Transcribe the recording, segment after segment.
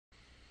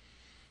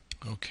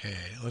Okay,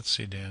 let's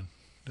see, Dan.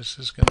 This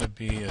is going to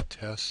be a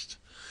test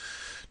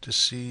to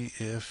see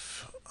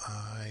if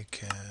I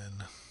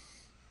can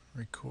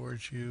record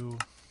you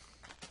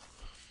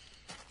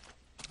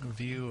a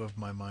view of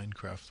my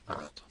Minecraft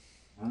world.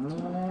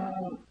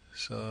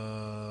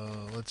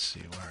 So let's see,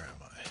 where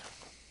am I?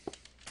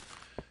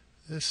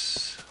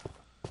 This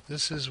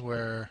this is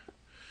where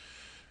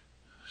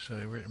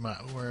we're in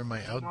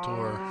my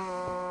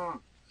outdoor.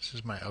 This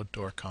is my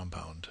outdoor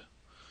compound.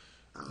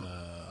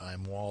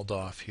 I'm walled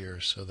off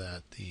here so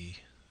that the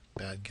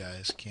bad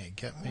guys can't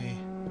get me.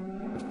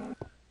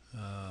 And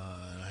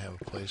I have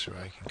a place where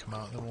I can come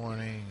out in the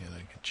morning and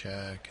I can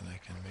check and I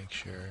can make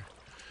sure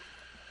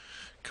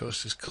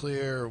coast is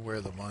clear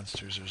where the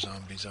monsters or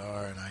zombies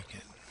are, and I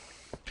can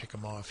pick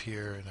them off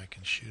here and I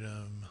can shoot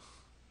them.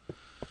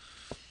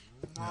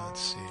 Now, let's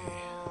see.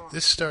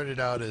 This started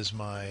out as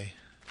my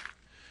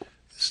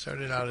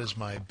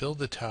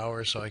build a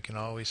tower so I can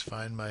always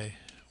find my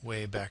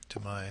way back to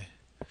my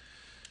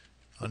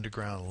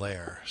underground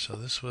lair. So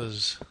this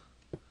was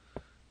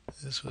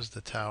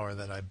the tower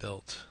that I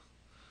built.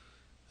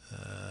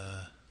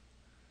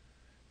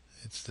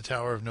 It's the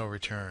Tower of No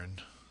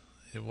Return.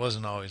 It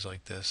wasn't always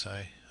like this.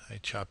 I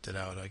chopped it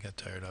out. I got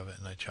tired of it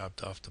and I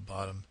chopped off the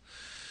bottom.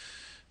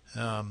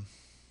 I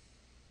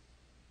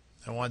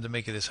wanted to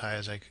make it as high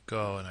as I could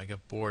go, and I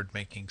got bored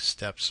making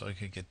steps so I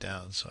could get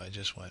down. So I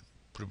just went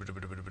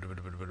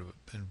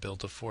and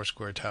built a 4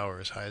 square tower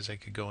as high as I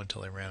could go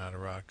until I ran out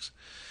of rocks,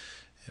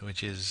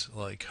 which is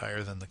like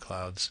higher than the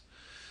clouds.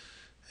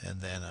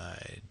 And then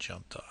I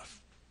jumped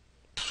off,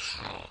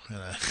 and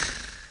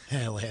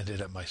I landed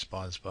at my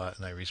spawn spot,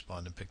 and I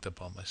respawned and picked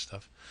up all my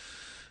stuff.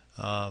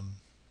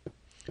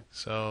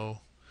 So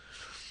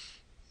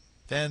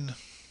then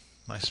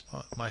my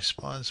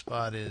spawn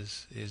spot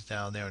is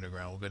down there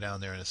underground. We'll go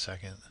down there in a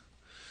second.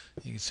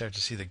 You can start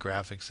to see the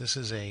graphics. This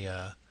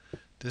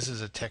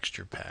is a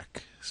texture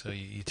pack. So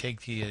you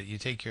take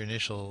your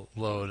initial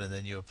load and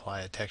then you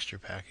apply a texture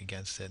pack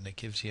against it, and it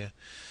gives you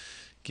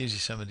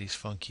some of these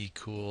funky,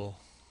 cool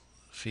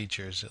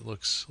features. It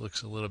looks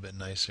a little bit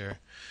nicer.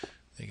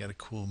 They got a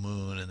cool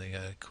moon and they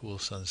got cool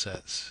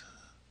sunsets.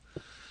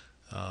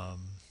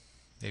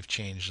 They've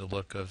changed the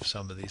look of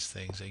some of these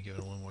things. They give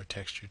it a little more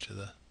texture to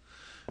the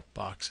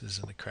boxes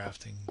and the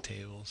crafting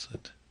tables.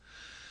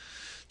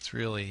 It's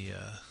really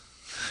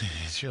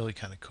it's really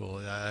kind of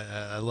cool.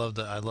 I love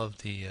the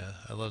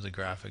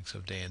graphics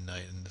of day and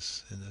night in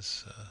this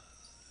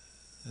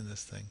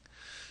thing.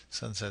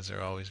 Sunsets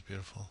are always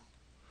beautiful.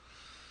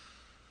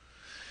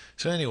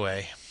 So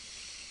anyway,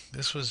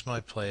 this was my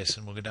place,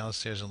 and we'll go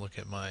downstairs and look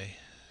at my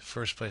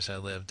first place I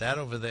lived. That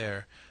over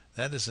there,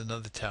 that is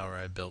another tower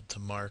I built to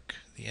mark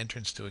the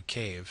entrance to a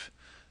cave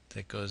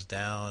that goes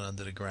down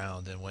under the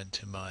ground and went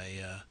to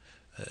my.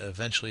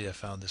 Eventually, I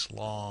found this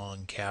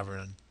long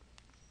cavern,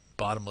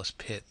 bottomless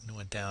pit, and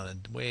went down,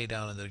 and way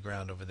down into the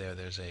ground over there.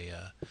 There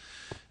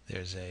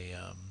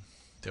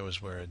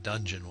was where a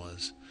dungeon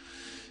was,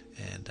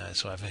 and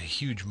so I have a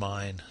huge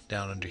mine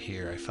down under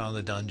here. I found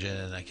the dungeon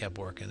and I kept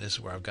working. This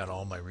is where I've got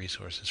all my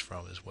resources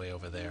from, is way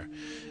over there.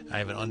 I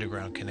have an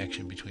underground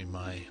connection between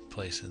my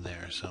place and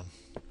there. So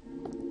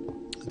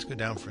let's go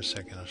down for a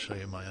second. I'll show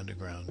you my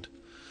underground.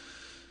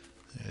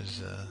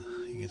 There's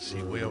you can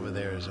see way over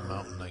there is a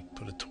mountain I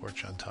put a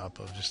torch on top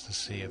of just to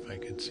see if I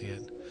could see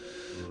it.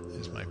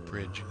 There's my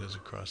bridge. It goes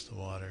across the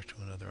water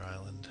to another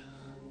island.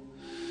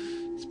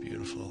 It's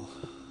beautiful.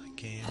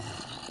 Game.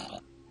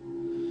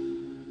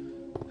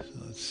 So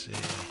let's see.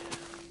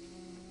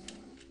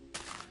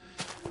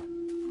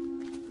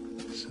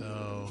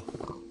 So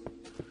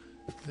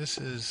this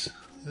is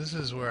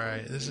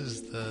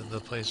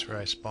the place where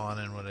I spawn,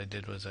 and what I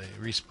did was I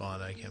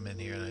respawned. I came in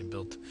here and I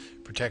built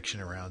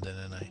protection around it,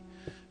 and I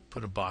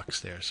put a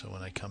box there so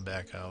when I come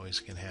back I always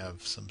can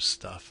have some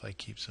stuff. I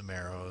keep some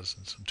arrows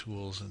and some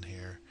tools in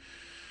here.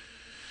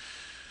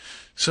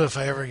 So if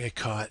I ever get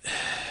caught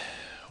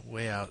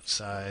way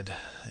outside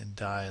and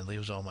die and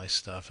leaves all my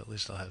stuff, at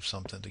least I'll have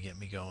something to get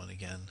me going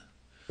again.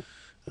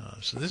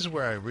 So this is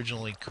where I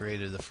originally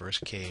created the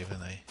first cave, and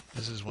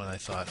this is when I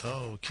thought,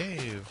 oh,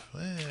 cave.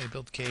 I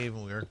built cave,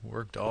 and we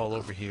worked all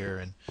over here,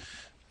 and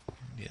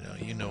you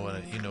know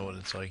what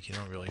it's like. You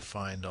don't really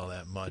find all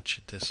that much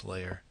at this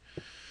layer.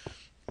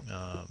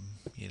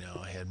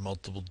 I had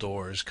multiple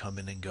doors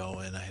coming and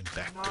going. I had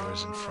back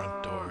doors and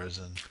front doors,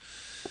 and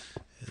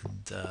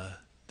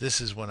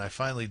this is when I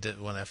finally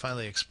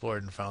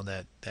explored and found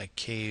that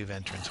cave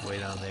entrance way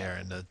down there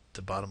in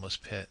the bottomless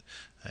pit.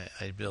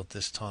 I built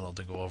this tunnel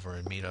to go over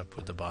and meet up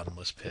with the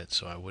bottomless pit,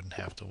 so I wouldn't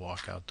have to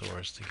walk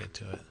outdoors to get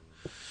to it.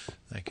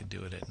 I could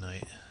do it at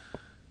night.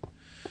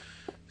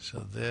 So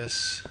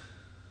this.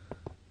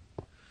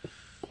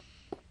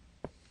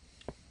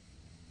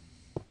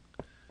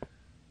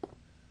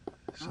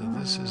 So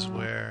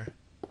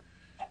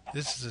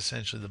this is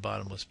essentially the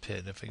bottomless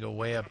pit. If I go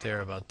way up there,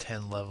 about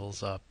 10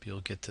 levels up,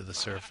 you'll get to the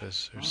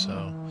surface or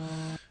so.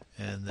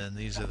 And then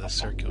these are the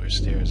circular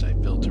stairs I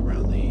built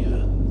around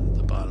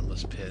the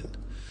bottomless pit.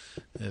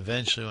 And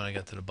eventually, when I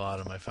got to the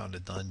bottom, I found a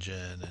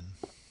dungeon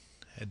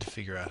and had to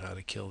figure out how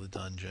to kill the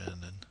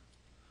dungeon, and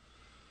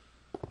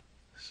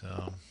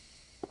so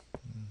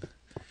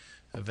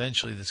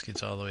eventually this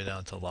gets all the way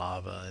down to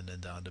lava and then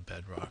down to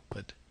bedrock.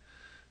 But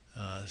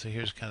so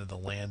here's kind of the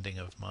landing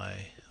of my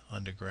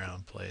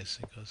underground place.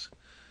 It goes.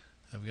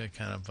 I've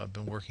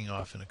been working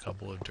off in a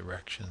couple of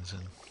directions,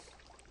 and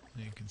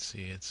you can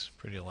see it's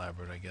pretty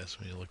elaborate, I guess,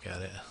 when you look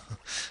at it.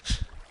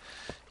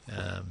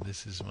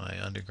 This is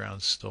my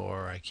underground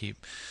store. I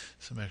keep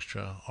some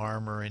extra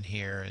armor in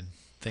here and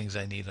things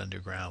I need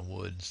underground,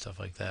 wood and stuff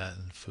like that,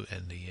 and food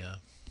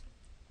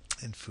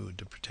and food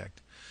to protect.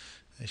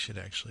 I should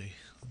actually,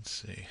 let's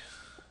see.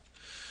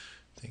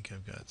 I think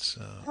I've got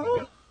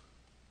some.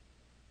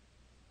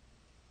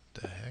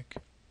 The heck?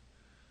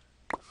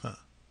 Huh.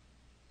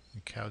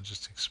 The cow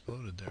just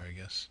exploded there, I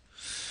guess.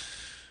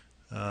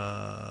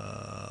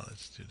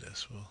 Let's do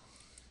this. We'll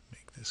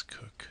make this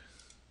cook.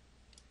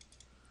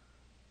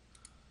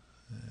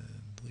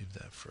 And leave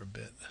that for a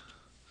bit.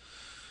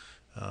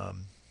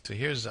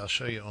 So I'll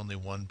show you only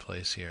one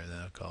place here, and then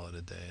I'll call it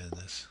a day in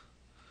this.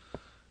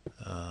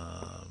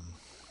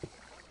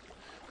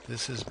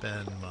 This has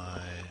been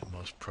my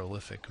most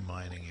prolific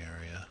mining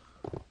area.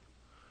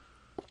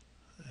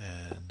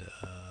 And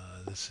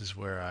this is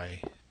where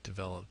I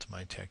developed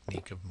my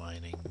technique of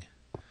mining.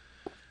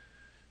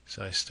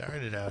 So I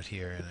started out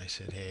here and I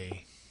said,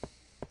 hey,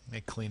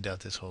 I cleaned out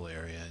this whole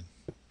area and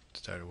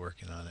started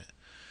working on it.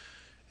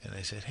 And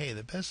I said, hey,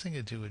 the best thing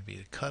to do would be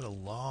to cut a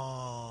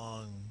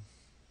long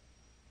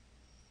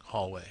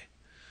hallway.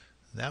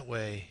 And that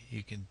way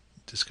you can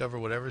discover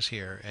whatever's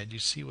here, and you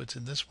see what's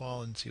in this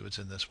wall and see what's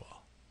in this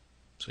wall.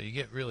 So you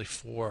get really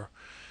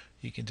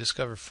you can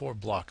discover 4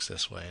 blocks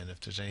this way, and if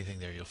there's anything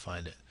there, you'll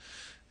find it.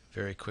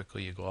 Very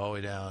quickly, you go all the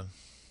way down,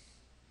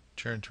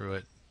 churn through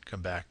it,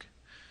 come back,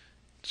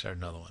 start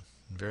another one.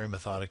 And very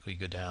methodically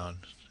go down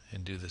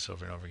and do this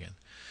over and over again.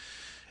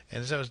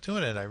 And as I was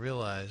doing it, I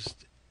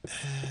realized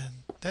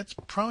that's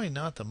probably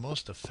not the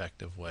most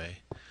effective way.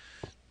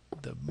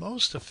 The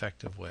most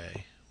effective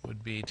way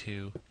would be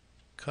to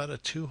cut a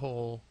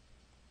 2-hole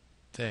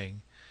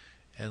thing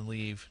and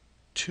leave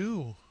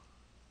 2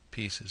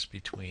 pieces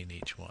between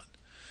each one.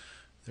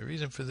 The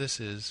reason for this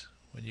is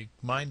when you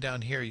mine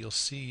down here, you'll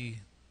see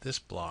this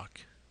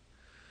block.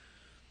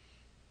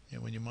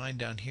 And when you mine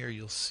down here,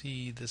 you'll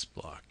see this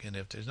block. And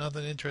if there's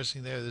nothing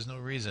interesting there, there's no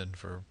reason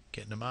for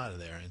getting them out of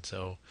there. And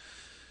so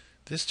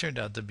this turned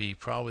out to be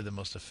probably the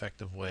most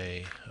effective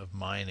way of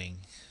mining,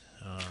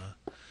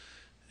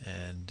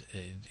 and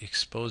it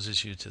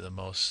exposes you to the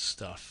most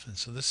stuff. And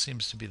so this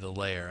seems to be the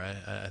layer.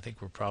 I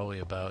think we're probably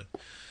about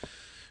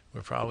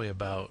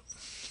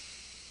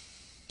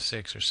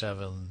 6 or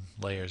 7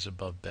 layers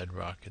above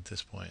bedrock at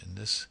this point, and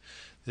this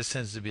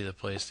tends to be the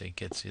place that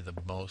gets you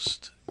the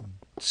most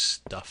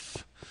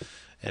stuff.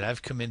 And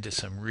I've come into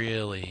some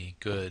really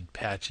good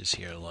patches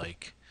here,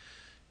 like,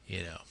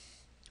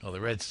 well, the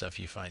red stuff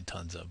you find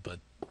tons of, but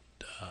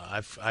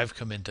I've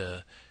come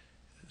into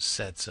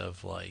sets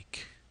of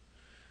like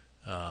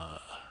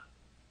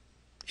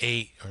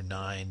 8 or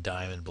 9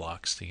 diamond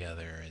blocks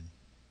together, and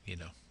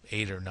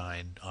 8 or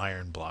 9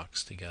 iron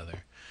blocks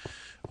together,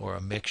 or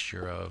a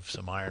mixture of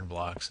some iron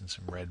blocks and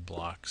some red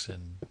blocks,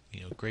 and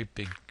great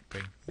big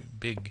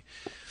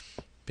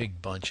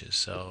bunches.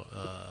 So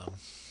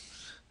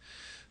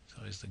it's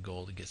always the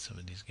goal to get some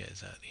of these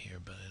guys out of here,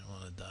 but I don't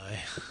want to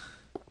die.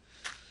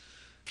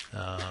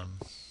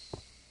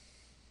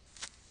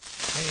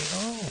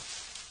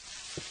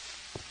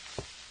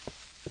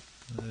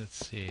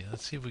 Let's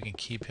see if we can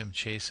keep him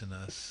chasing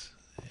us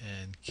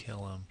and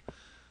kill him,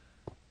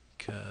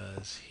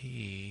 because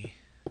he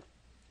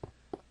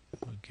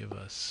will give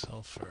us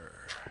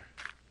sulfur.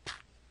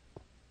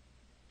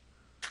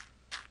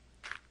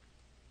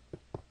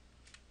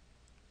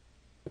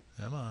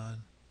 Come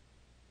on.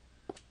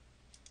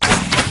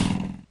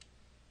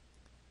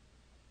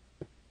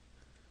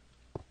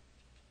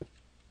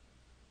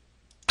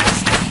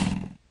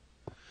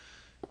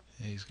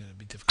 He's going to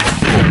be difficult.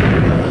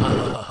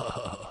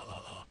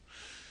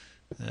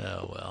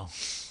 Oh well.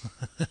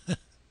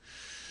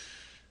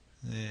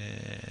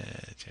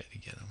 Yeah, try to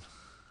get him.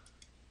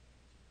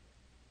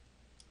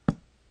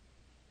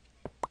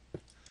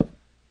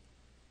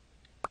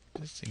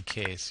 Just in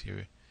case,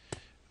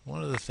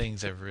 one of the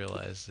things I've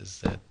realized is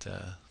that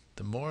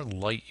the more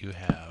light you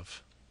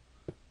have,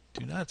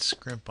 do not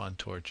scrimp on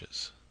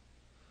torches.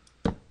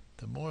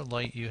 The more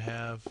light you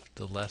have,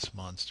 the less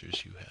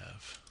monsters you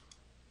have.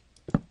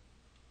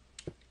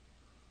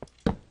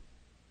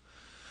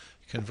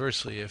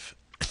 Conversely, if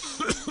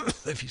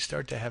you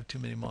start to have too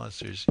many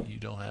monsters, you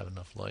don't have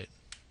enough light.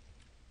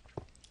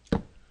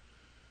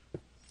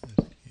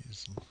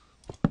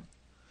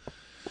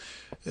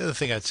 The other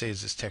thing I'd say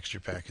is this texture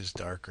pack is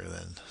darker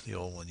than the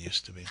old one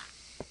used to be.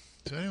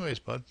 So anyways,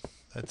 bud,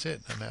 that's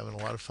it. I'm having a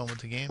lot of fun with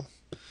the game.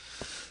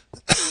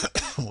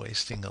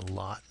 Wasting a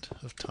lot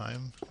of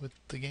time with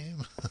the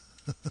game.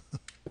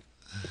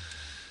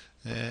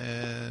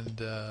 And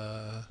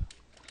the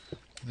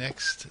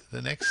next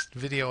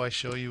video I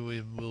show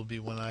you will be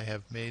when I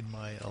have made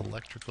my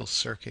electrical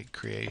circuit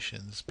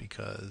creations,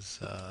 because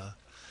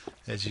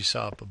As you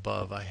saw up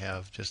above, I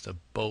have just a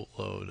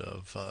boatload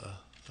of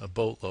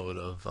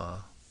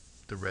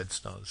the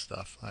redstone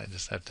stuff. I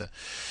just have to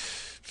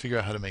figure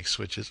out how to make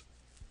switches.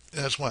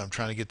 That's why I'm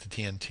trying to get the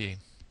TNT.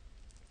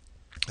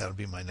 That'll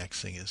be my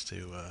next thing is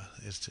to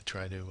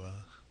try to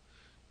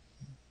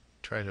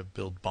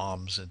build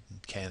bombs and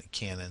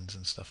cannons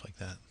and stuff like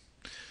that.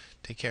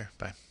 Take care.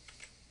 Bye.